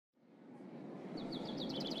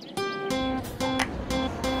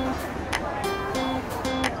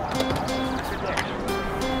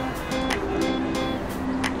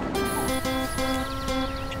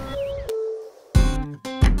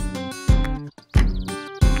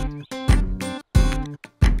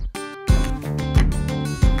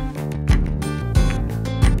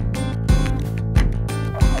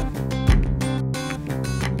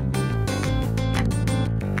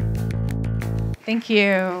Thank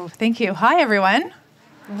you. Thank you. Hi, everyone.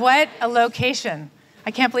 What a location.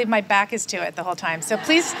 I can't believe my back is to it the whole time. So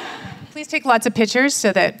please take lots of pictures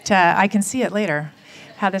so that I can see it later,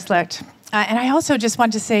 how this looked. And I also just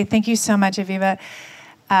want to say thank you so much, Aviva.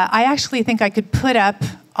 I actually think I could put up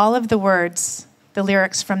all of the words, the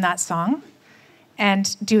lyrics from that song,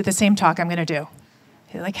 and do the same talk I'm going to do.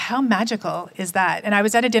 Like, how magical is that? And I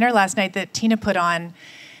was at a dinner last night that Tina put on,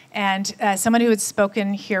 and someone who had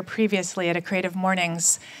spoken here previously at a Creative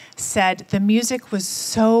Mornings said the music was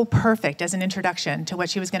so perfect as an introduction to what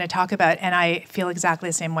she was going to talk about, and I feel exactly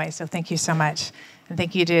the same way, so thank you so much. And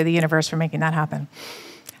thank you to the universe for making that happen.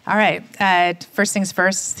 All right, first things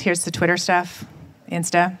first, here's the Twitter stuff,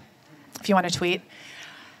 Insta, if you want to tweet.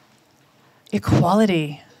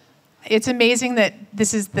 Equality. It's amazing that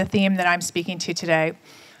this is the theme that I'm speaking to today.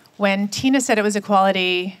 When Tina said it was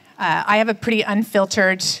equality, I have a pretty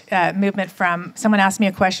unfiltered movement from someone asks me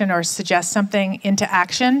a question or suggests something into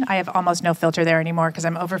action. I have almost no filter there anymore because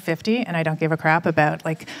I'm over 50 and I don't give a crap about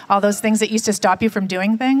like all those things that used to stop you from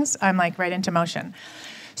doing things. I'm like right into motion.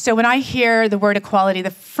 So when I hear the word equality,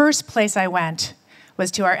 the first place I went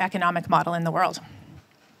was to our economic model in the world.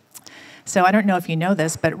 So I don't know if you know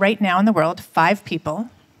this, but right now in the world, 5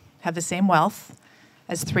 people have the same wealth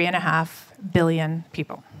as 3.5 billion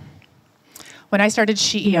people. When I started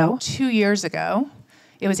SheEO 2 years ago,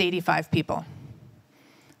 it was 85 people.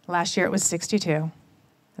 Last year it was 62.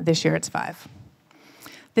 This year it's 5.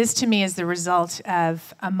 This to me is the result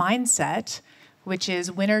of a mindset which is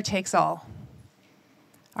winner takes all.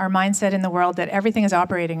 Our mindset in the world that everything is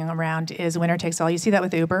operating around is winner takes all. You see that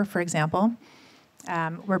with Uber, for example.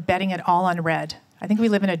 We're betting it all on red. I think we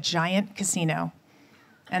live in a giant casino,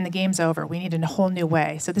 and the game's over. We need a whole new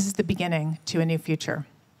way. So this is the beginning to a new future.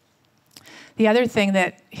 The other thing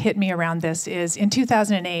that hit me around this is in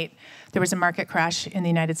 2008, there was a market crash in the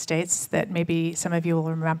United States that maybe some of you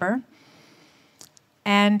will remember.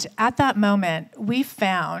 And at that moment, you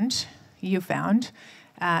found,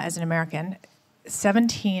 as an American,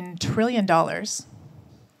 $17 trillion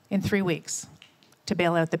in 3 weeks to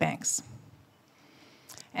bail out the banks.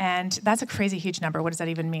 And that's a crazy huge number. What does that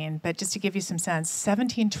even mean? But just to give you some sense,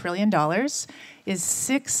 $17 trillion is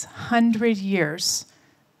 600 years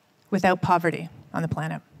without poverty on the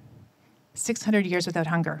planet. 600 years without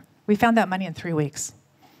hunger. We found that money in 3 weeks.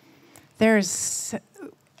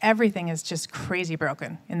 Everything is just crazy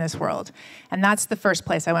broken in this world. And that's the first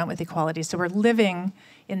place I went with equality. So we're living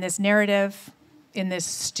in this narrative, in this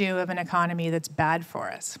stew of an economy that's bad for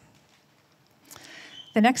us.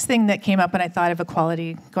 The next thing that came up when I thought of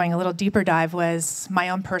equality, going a little deeper dive, was my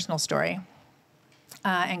own personal story.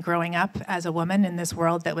 And growing up as a woman in this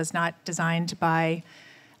world that was not designed by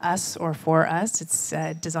us or for us. It's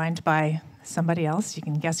designed by somebody else. You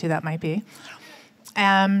can guess who that might be.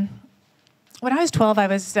 When I was 12, I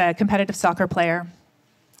was a competitive soccer player.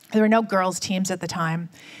 There were no girls' teams at the time,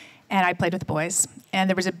 and I played with the boys. And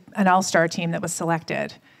there was an all-star team that was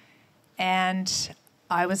selected. And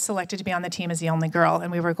I was selected to be on the team as the only girl,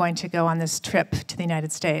 and we were going to go on this trip to the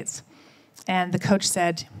United States. And the coach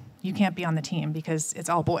said, you can't be on the team because it's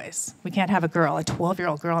all boys. We can't have a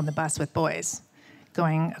 12-year-old girl on the bus with boys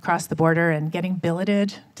going across the border and getting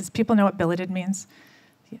billeted. Does people know what billeted means?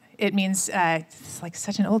 It means, it's like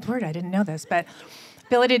such an old word, I didn't know this, but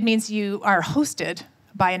billeted means you are hosted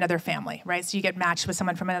by another family, right? So you get matched with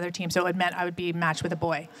someone from another team, so it meant I would be matched with a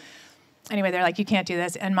boy. Anyway, they're like, you can't do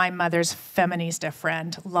this. And my mother's feminista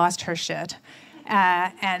friend lost her shit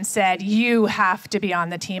and said, you have to be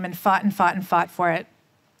on the team, and fought for it.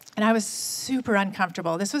 And I was super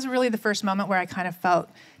uncomfortable. This was really the first moment where I kind of felt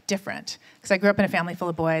different because I grew up in a family full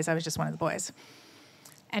of boys. I was just one of the boys.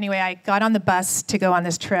 Anyway, I got on the bus to go on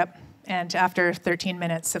this trip. And after 13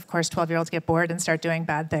 minutes, of course, 12-year-olds get bored and start doing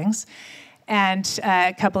bad things. And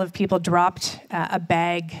a couple of people dropped a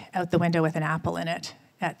bag out the window with an apple in it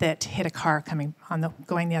that hit a car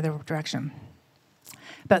going the other direction.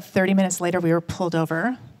 About 30 minutes later, we were pulled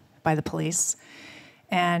over by the police,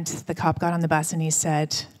 and the cop got on the bus and he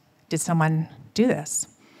said, did someone do this?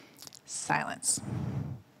 Silence.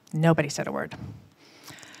 Nobody said a word.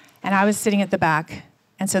 And I was sitting at the back,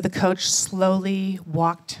 and so the coach slowly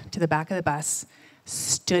walked to the back of the bus,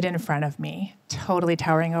 stood in front of me, totally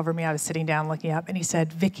towering over me. I was sitting down looking up, and he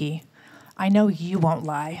said, Vicki, I know you won't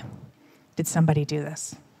lie. Did somebody do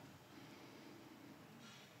this?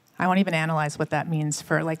 I won't even analyze what that means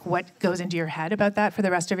for like what goes into your head about that for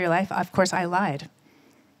the rest of your life. Of course, I lied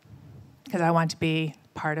because I want to be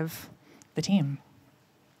part of the team.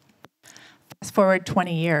 Fast forward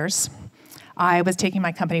 20 years, I was taking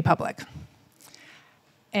my company public.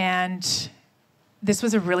 And this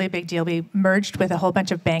was a really big deal. We merged with a whole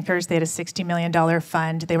bunch of bankers. They had a $60 million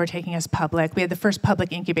fund. They were taking us public. We had the first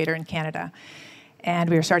public incubator in Canada. And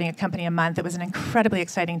we were starting a company a month. It was an incredibly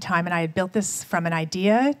exciting time. And I had built this from an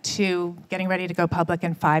idea to getting ready to go public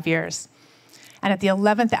in 5 years. And at the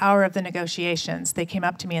 11th hour of the negotiations, they came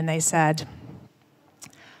up to me and they said,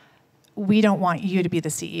 we don't want you to be the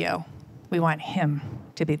CEO. We want him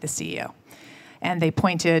to be the CEO. And they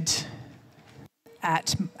pointed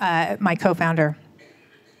at my co-founder.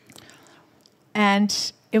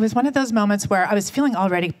 And it was one of those moments where I was feeling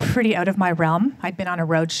already pretty out of my realm. I'd been on a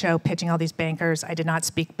road show pitching all these bankers. I did not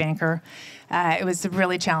speak banker. It was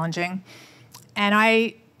really challenging. And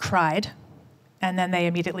I cried. And then they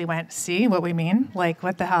immediately went, see what we mean? Like,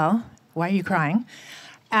 what the hell? Why are you crying?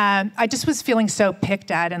 I just was feeling so picked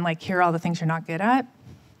at and like, here are all the things you're not good at.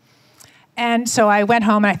 And so I went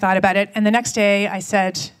home and I thought about it. And the next day I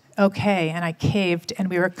said, okay, and I caved, and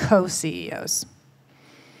we were co-CEOs.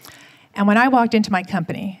 And when I walked into my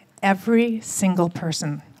company, every single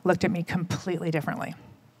person looked at me completely differently.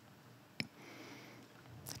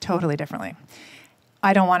 Totally differently.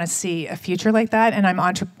 I don't want to see a future like that, and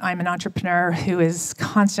I'm an entrepreneur who is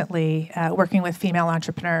constantly working with female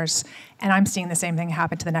entrepreneurs, and I'm seeing the same thing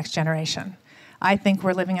happen to the next generation. I think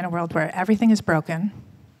we're living in a world where everything is broken,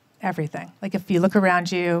 everything. Like if you look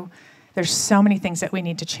around you, there's so many things that we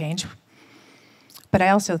need to change. But I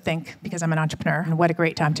also think, because I'm an entrepreneur, and what a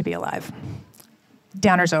great time to be alive.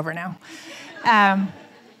 Downer's over now.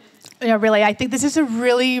 Really, I think this is a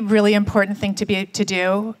really, really important thing to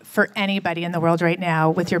do for anybody in the world right now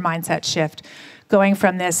with your mindset shift, going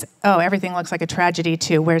from this, oh, everything looks like a tragedy,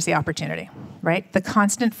 to where's the opportunity, right? The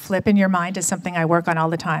constant flip in your mind is something I work on all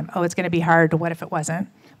the time. Oh, it's going to be hard. What if it wasn't?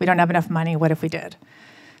 We don't have enough money. What if we did?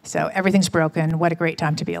 So everything's broken. What a great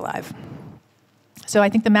time to be alive. So I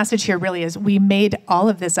think the message here really is we made all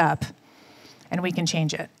of this up, and we can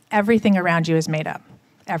change it. Everything around you is made up.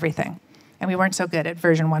 Everything. And we weren't so good at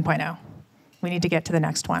version 1.0. We need to get to the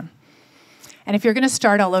next one. And if you're going to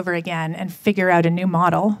start all over again and figure out a new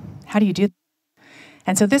model, how do you do that?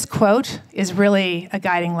 And so this quote is really a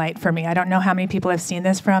guiding light for me. I don't know how many people have seen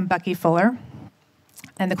this from Bucky Fuller.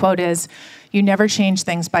 And the quote is, you never change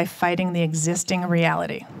things by fighting the existing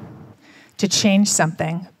reality. To change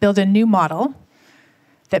something, build a new model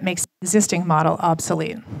that makes the existing model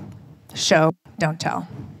obsolete. Show, don't tell.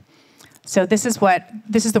 So this is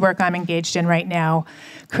the work I'm engaged in right now,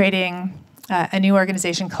 creating a new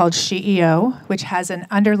organization called SheEO, which has an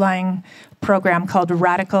underlying program called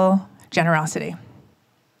Radical Generosity.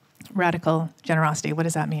 Radical generosity, what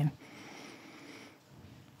does that mean?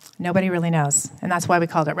 Nobody really knows, and that's why we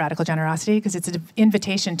called it Radical Generosity, because it's an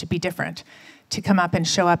invitation to be different, to come up and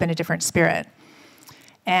show up in a different spirit.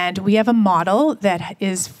 And we have a model that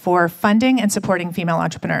is for funding and supporting female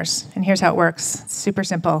entrepreneurs. And here's how it works. It's super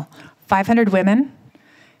simple. 500 women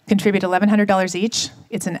contribute $1,100 each.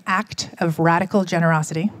 It's an act of radical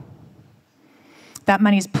generosity. That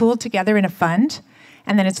money is pooled together in a fund,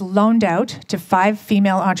 and then it's loaned out to 5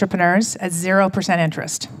 female entrepreneurs at 0%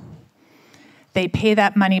 interest. They pay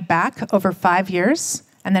that money back over 5 years,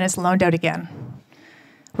 and then it's loaned out again.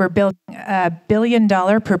 We're building a $1 billion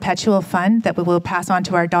perpetual fund that we will pass on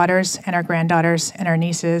to our daughters and our granddaughters and our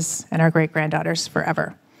nieces and our great-granddaughters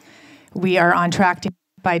forever. We are on track to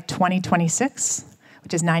by 2026,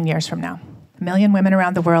 which is 9 years from now. 1 million women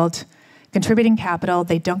around the world contributing capital.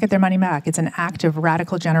 They don't get their money back. It's an act of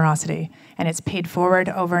radical generosity, and it's paid forward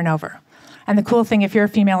over and over. And the cool thing, if you're a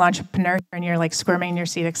female entrepreneur and you're like squirming in your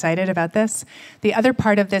seat excited about this, the other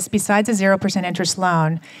part of this, besides a 0% interest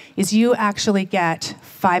loan, is you actually get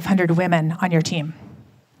 500 women on your team.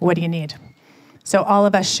 What do you need? So all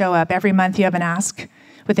of us show up. Every month you have an ask.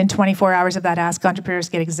 Within 24 hours of that ask, entrepreneurs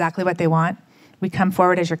get exactly what they want. We come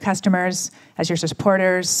forward as your customers, as your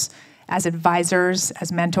supporters, as advisors,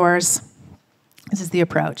 as mentors. This is the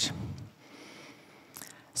approach.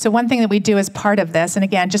 So one thing that we do as part of this, and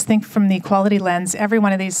again, just think from the equality lens, every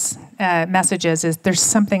one of these messages is there's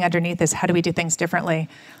something underneath this. How do we do things differently?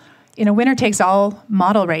 In a winner-takes-all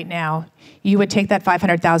model right now, you would take that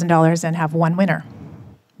 $500,000 and have one winner,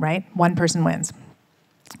 right? One person wins.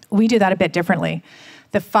 We do that a bit differently.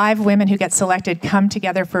 The 5 women who get selected come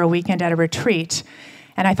together for a weekend at a retreat,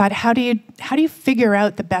 and I thought, how do you figure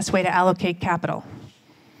out the best way to allocate capital?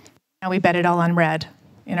 Now we bet it all on red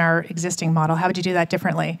in our existing model. How would you do that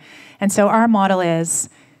differently? And so our model is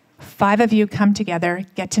 5 of you come together,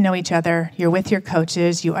 get to know each other, you're with your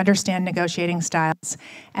coaches, you understand negotiating styles,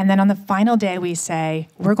 and then on the final day we say,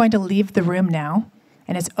 we're going to leave the room now,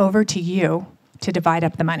 and it's over to you to divide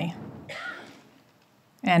up the money.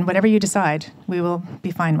 And whatever you decide, we will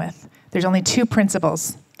be fine with. There's only 2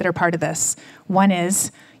 principles that are part of this. One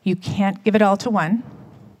is you can't give it all to one,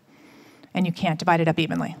 and you can't divide it up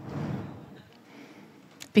evenly.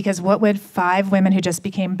 Because what would 5 women who just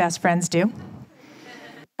became best friends do?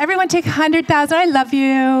 Everyone take 100,000. I love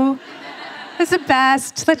you. It's the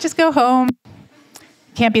best. Let's just go home.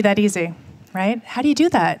 Can't be that easy, right? How do you do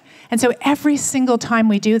that? And so every single time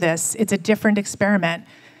we do this, it's a different experiment.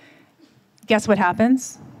 Guess what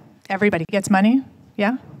happens? Everybody gets money,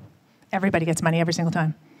 yeah? Everybody gets money every single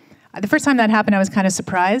time. The first time that happened, I was kind of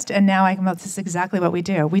surprised, and now this is exactly what we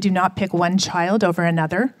do. We do not pick one child over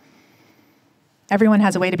another. Everyone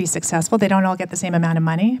has a way to be successful. They don't all get the same amount of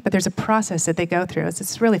money, but there's a process that they go through.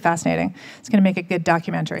 It's really fascinating. It's going to make a good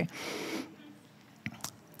documentary.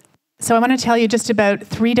 So I want to tell you just about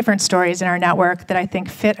 3 different stories in our network that I think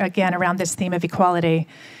fit, again, around this theme of equality.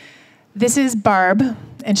 This is Barb,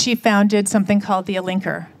 and she founded something called the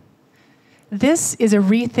Linker. This is a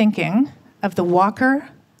rethinking of the walker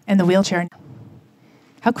and the wheelchair.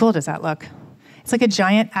 How cool does that look? It's like a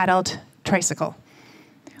giant adult tricycle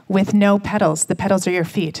with no pedals. The pedals are your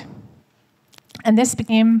feet. And this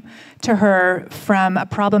came to her from a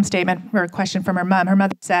problem statement or a question from her mom. Her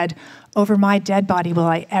mother said, "Over my dead body will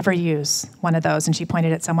I ever use one of those?" And she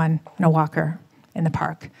pointed at someone in a walker in the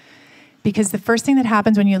park. Because the first thing that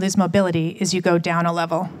happens when you lose mobility is you go down a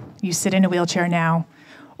level. You sit in a wheelchair now,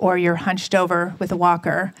 or you're hunched over with a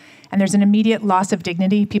walker, and there's an immediate loss of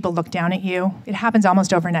dignity. People look down at you. It happens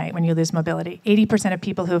almost overnight when you lose mobility. 80% of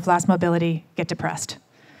people who have lost mobility get depressed.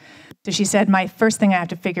 So she said, my first thing I have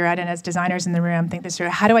to figure out, and as designers in the room think this through,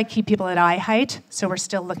 how do I keep people at eye height so we're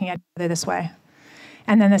still looking at each other this way?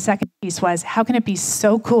 And then the second piece was, how can it be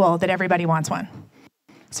so cool that everybody wants one?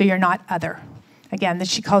 So you're not other. Again,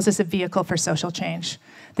 she calls this a vehicle for social change.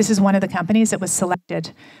 This is one of the companies that was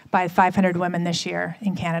selected by 500 women this year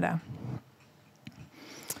in Canada.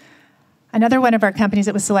 Another one of our companies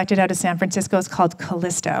that was selected out of San Francisco is called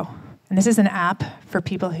Callisto. And this is an app for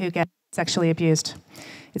people who get sexually abused.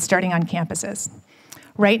 It's starting on campuses.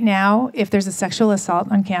 Right now, if there's a sexual assault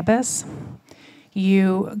on campus,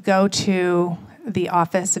 you go to the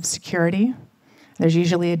office of security. There's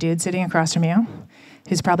usually a dude sitting across from you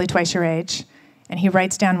who's probably twice your age, and he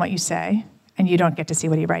writes down what you say, and you don't get to see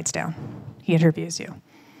what he writes down. He interviews you.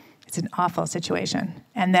 It's an awful situation.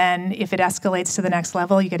 And then if it escalates to the next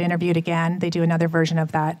level, you get interviewed again. They do another version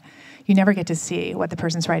of that. You never get to see what the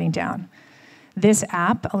person's writing down. This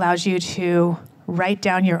app allows you to write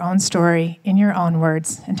down your own story in your own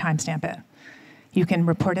words and timestamp it. You can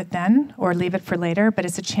report it then or leave it for later, but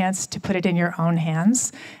it's a chance to put it in your own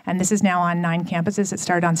hands. And this is now on 9 campuses. It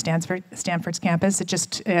started on Stanford's campus. It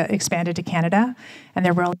just expanded to Canada, and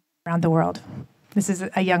they're rolling around the world. This is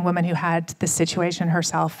a young woman who had this situation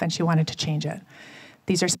herself, and she wanted to change it.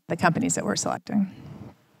 These are some of the companies that we're selecting.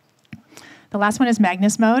 The last one is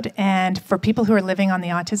Magnus Mode, and for people who are living on the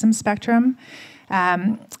autism spectrum,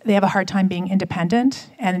 they have a hard time being independent.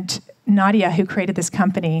 And Nadia, who created this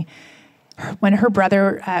company, when her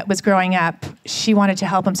brother was growing up, she wanted to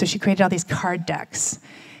help him, so she created all these card decks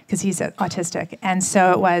because he's autistic. And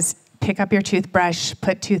so it was pick up your toothbrush,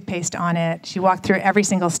 put toothpaste on it. She walked through every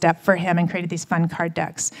single step for him and created these fun card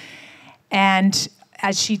decks. And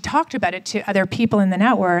as she talked about it to other people in the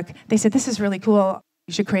network, they said, this is really cool.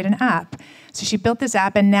 You should create an app. So she built this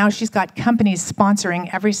app, and now she's got companies sponsoring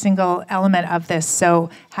every single element of this. So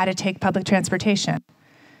how to take public transportation,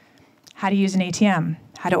 how to use an ATM,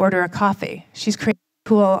 how to order a coffee. She's created a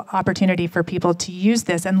cool opportunity for people to use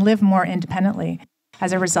this and live more independently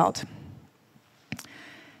as a result.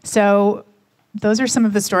 So those are some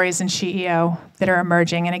of the stories in SheEO that are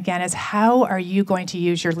emerging. And again, is how are you going to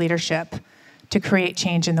use your leadership to create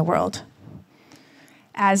change in the world?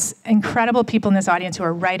 As incredible people in this audience who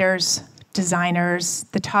are writers, designers,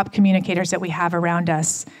 the top communicators that we have around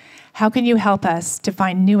us, how can you help us to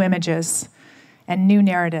find new images and new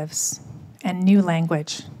narratives and new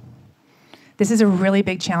language? This is a really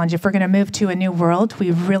big challenge. If we're going to move to a new world, we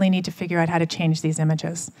really need to figure out how to change these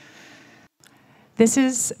images. This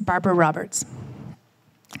is Barbara Roberts.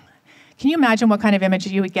 Can you imagine what kind of image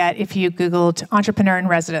you would get if you Googled entrepreneur in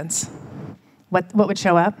residence? What would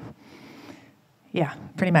show up? Yeah,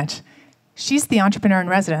 pretty much. She's the entrepreneur in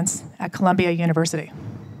residence at Columbia University.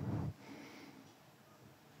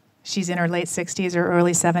 She's in her late 60s or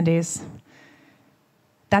early 70s.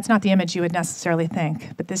 That's not the image you would necessarily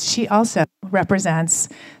think, but she also represents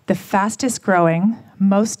the fastest growing,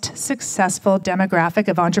 most successful demographic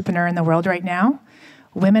of entrepreneur in the world right now.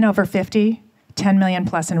 Women over 50, 10 million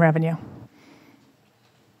plus in revenue.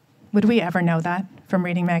 Would we ever know that from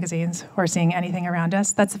reading magazines or seeing anything around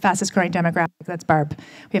us? That's the fastest growing demographic. That's Barb.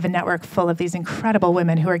 We have a network full of these incredible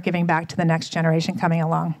women who are giving back to the next generation coming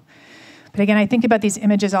along. But again, I think about these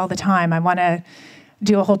images all the time. I want to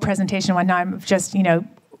do a whole presentation one time of just,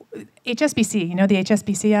 HSBC, the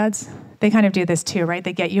HSBC ads? They kind of do this too, right?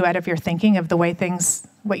 They get you out of your thinking of the way things,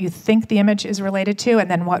 what you think the image is related to, and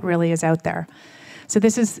then what really is out there. So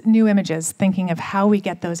this is new images, thinking of how we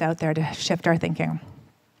get those out there to shift our thinking.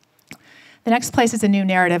 The next place is a new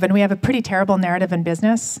narrative, and we have a pretty terrible narrative in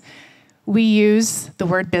business. We use the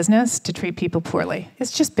word business to treat people poorly.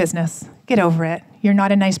 It's just business. Get over it. You're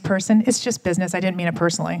not a nice person. It's just business. I didn't mean it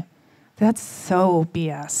personally. That's so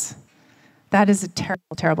BS. That is a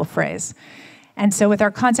terrible, terrible phrase. And so with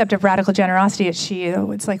our concept of radical generosity at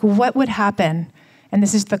SheU, it's like, what would happen? And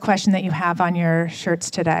this is the question that you have on your shirts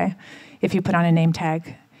today, if you put on a name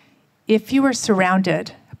tag. If you were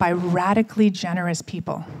surrounded by radically generous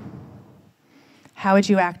people, how would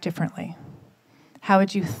you act differently? How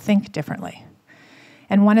would you think differently?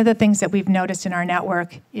 And one of the things that we've noticed in our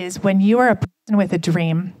network is when you are a person with a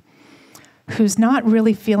dream who's not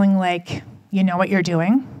really feeling like you know what you're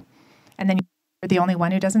doing, and then you're the only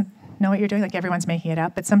one who doesn't know what you're doing, like everyone's making it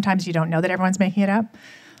up, but sometimes you don't know that everyone's making it up.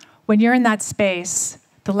 When you're in that space,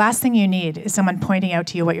 the last thing you need is someone pointing out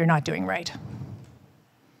to you what you're not doing right.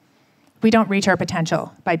 We don't reach our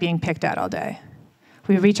potential by being picked at all day.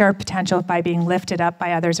 We reach our potential by being lifted up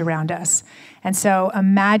by others around us. And so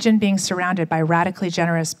imagine being surrounded by radically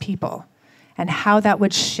generous people and how that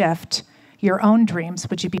would shift your own dreams.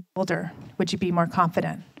 Would you be bolder? Would you be more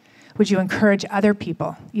confident? Would you encourage other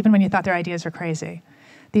people, even when you thought their ideas were crazy?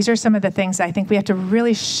 These are some of the things I think we have to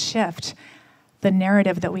really shift the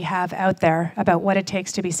narrative that we have out there about what it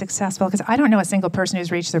takes to be successful, because I don't know a single person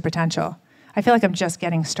who's reached their potential. I feel like I'm just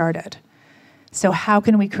getting started. So how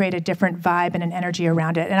can we create a different vibe and an energy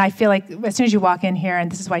around it? And I feel like as soon as you walk in here, and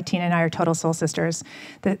this is why Tina and I are total soul sisters,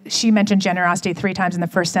 that she mentioned generosity 3 times in the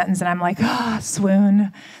first sentence, and I'm like,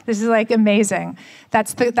 swoon. This is like amazing.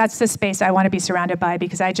 That's the space I want to be surrounded by,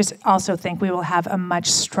 because I just also think we will have a much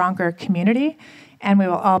stronger community, and we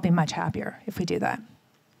will all be much happier if we do that.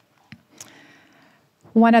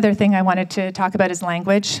 One other thing I wanted to talk about is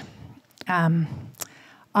language.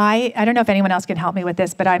 I don't know if anyone else can help me with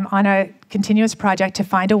this, but I'm on a continuous project to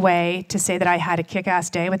find a way to say that I had a kick-ass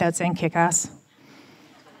day without saying kick-ass.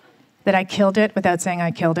 That I killed it without saying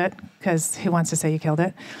I killed it, because who wants to say you killed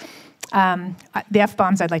it? The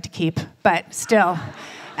F-bombs I'd like to keep, but still.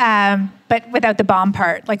 But without the bomb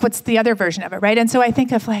part. Like, what's the other version of it, right? And so I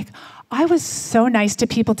think of like, I was so nice to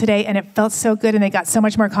people today, and it felt so good, and they got so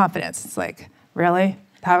much more confidence. It's like, really?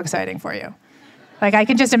 How exciting for you. Like, I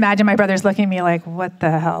can just imagine my brothers looking at me like, what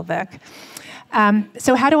the hell, Vic?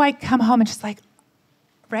 So how do I come home and just like,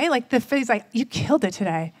 right? Like, the phrase like, you killed it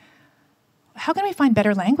today. How can we find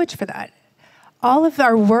better language for that? All of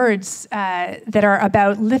our words that are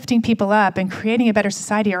about lifting people up and creating a better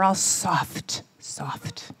society are all soft.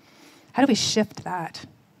 How do we shift that?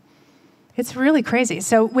 It's really crazy.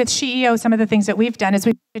 So with SheEO, some of the things that we've done is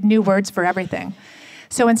we've created new words for everything.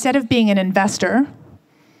 So instead of being an investor,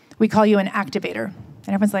 we call you an activator. And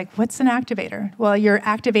everyone's like, what's an activator? Well, you're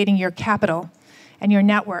activating your capital and your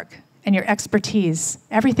network and your expertise,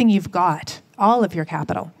 everything you've got, all of your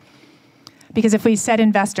capital. Because if we said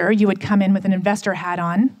investor, you would come in with an investor hat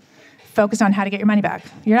on, focus on how to get your money back.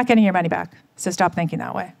 You're not getting your money back, so stop thinking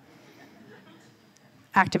that way.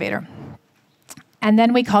 Activator. And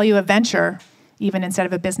then we call you a venture, even instead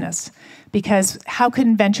of a business. Because how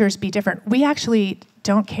can ventures be different? We actually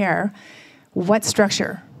don't care what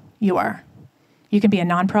structure you are. You can be a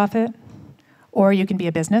nonprofit, or you can be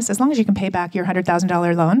a business, as long as you can pay back your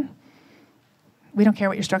 $100,000 loan. We don't care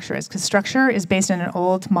what your structure is, because structure is based on an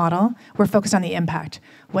old model. We're focused on the impact.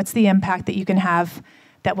 What's the impact that you can have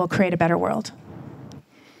that will create a better world?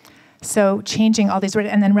 So changing all these words,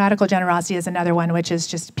 and then radical generosity is another one, which is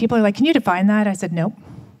just, people are like, can you define that? I said, nope,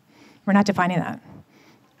 we're not defining that.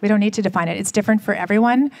 We don't need to define it. It's different for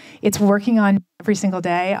everyone. It's working on every single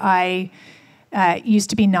day. I used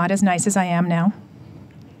to be not as nice as I am now.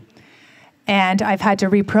 And I've had to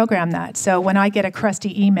reprogram that. So when I get a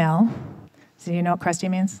crusty email, do you know what crusty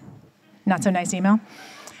means? Not so nice email.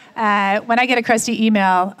 When I get a crusty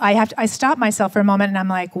email, I stop myself for a moment and I'm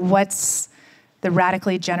like, what's the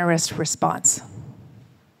radically generous response?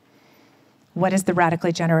 What is the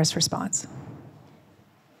radically generous response?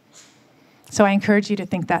 So I encourage you to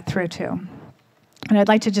think that through too. And I'd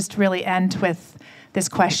like to just really end with this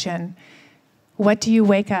question. What do you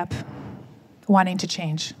wake up wanting to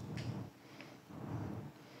change?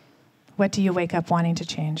 What do you wake up wanting to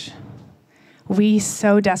change? We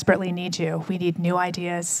so desperately need you. We need new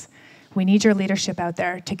ideas. We need your leadership out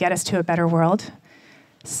there to get us to a better world.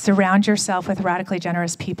 Surround yourself with radically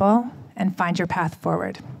generous people and find your path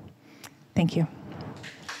forward. Thank you.